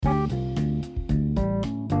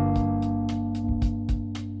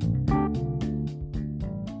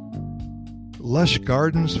Lush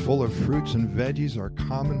gardens full of fruits and veggies are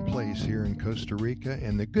commonplace here in Costa Rica,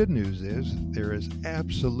 and the good news is there is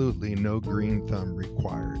absolutely no green thumb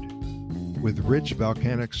required. With rich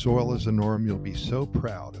volcanic soil as a norm, you'll be so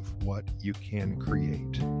proud of what you can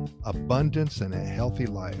create. Abundance and a healthy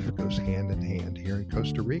life goes hand in hand here in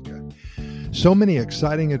Costa Rica. So many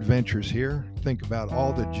exciting adventures here. Think about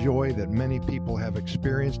all the joy that many people have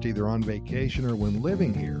experienced either on vacation or when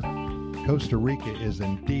living here. Costa Rica is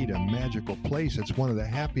indeed a magical place. It's one of the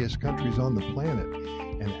happiest countries on the planet,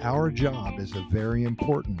 and our job is a very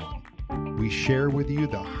important one. We share with you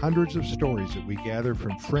the hundreds of stories that we gather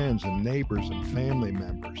from friends and neighbors and family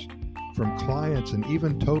members, from clients and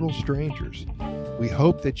even total strangers. We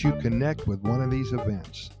hope that you connect with one of these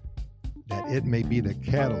events, that it may be the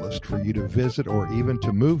catalyst for you to visit or even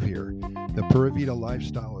to move here. The Pura Vida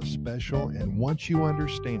lifestyle is special, and once you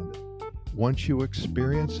understand it, once you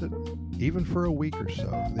experience it, even for a week or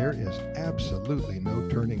so, there is absolutely no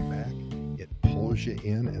turning back. It pulls you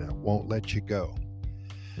in and it won't let you go.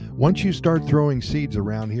 Once you start throwing seeds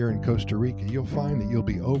around here in Costa Rica, you'll find that you'll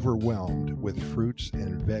be overwhelmed with fruits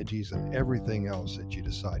and veggies and everything else that you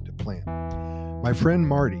decide to plant. My friend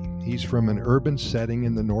Marty, he's from an urban setting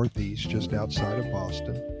in the Northeast, just outside of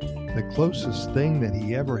Boston. The closest thing that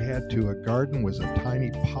he ever had to a garden was a tiny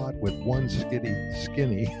pot with one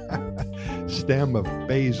skinny stem of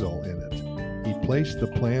basil in it. He placed the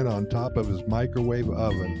plant on top of his microwave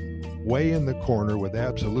oven, way in the corner with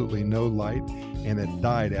absolutely no light, and it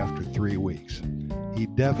died after 3 weeks. He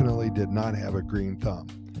definitely did not have a green thumb.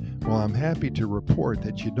 Well, I'm happy to report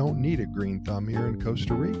that you don't need a green thumb here in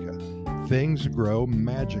Costa Rica. Things grow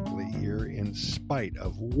magically here in spite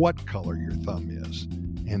of what color your thumb is.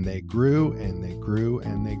 And they grew and they grew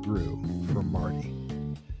and they grew for Marty.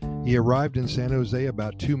 He arrived in San Jose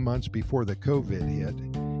about 2 months before the COVID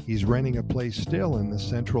hit. He's renting a place still in the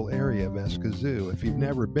central area of Escazú. If you've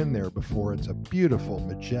never been there before, it's a beautiful,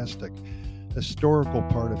 majestic, historical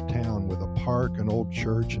part of town with a park, an old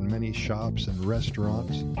church, and many shops and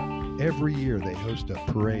restaurants. Every year they host a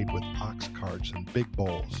parade with ox carts and big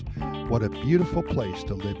bowls. What a beautiful place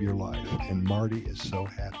to live your life, and Marty is so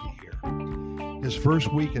happy here. His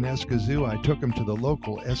first week in Escazú, I took him to the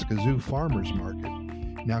local Escazú farmers market.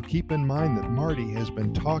 Now keep in mind that Marty has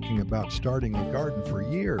been talking about starting a garden for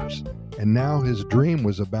years, and now his dream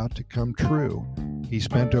was about to come true. He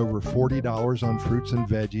spent over $40 on fruits and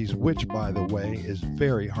veggies, which, by the way, is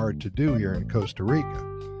very hard to do here in Costa Rica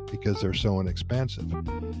because they're so inexpensive.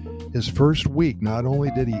 His first week, not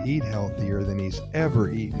only did he eat healthier than he's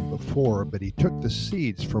ever eaten before, but he took the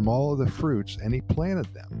seeds from all of the fruits and he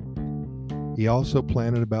planted them. He also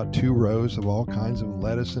planted about 2 rows of all kinds of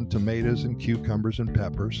lettuce and tomatoes and cucumbers and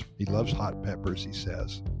peppers. He loves hot peppers, he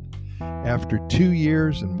says. After 2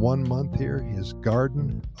 years and 1 month here, his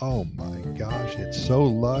garden, oh my gosh, it's so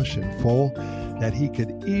lush and full that he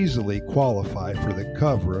could easily qualify for the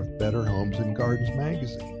cover of Better Homes and Gardens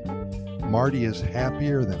magazine. Marty is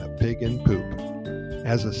happier than a pig in poop.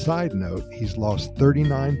 As a side note, he's lost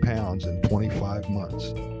 39 pounds in 25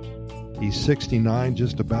 months. He's 69,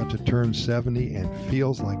 just about to turn 70, and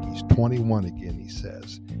feels like he's 21 again, he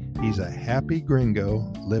says. He's a happy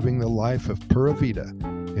gringo living the life of Pura Vida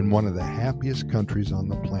in one of the happiest countries on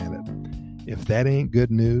the planet. If that ain't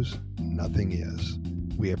good news, nothing is.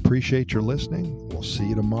 We appreciate your listening. We'll see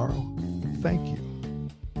you tomorrow. Thank you.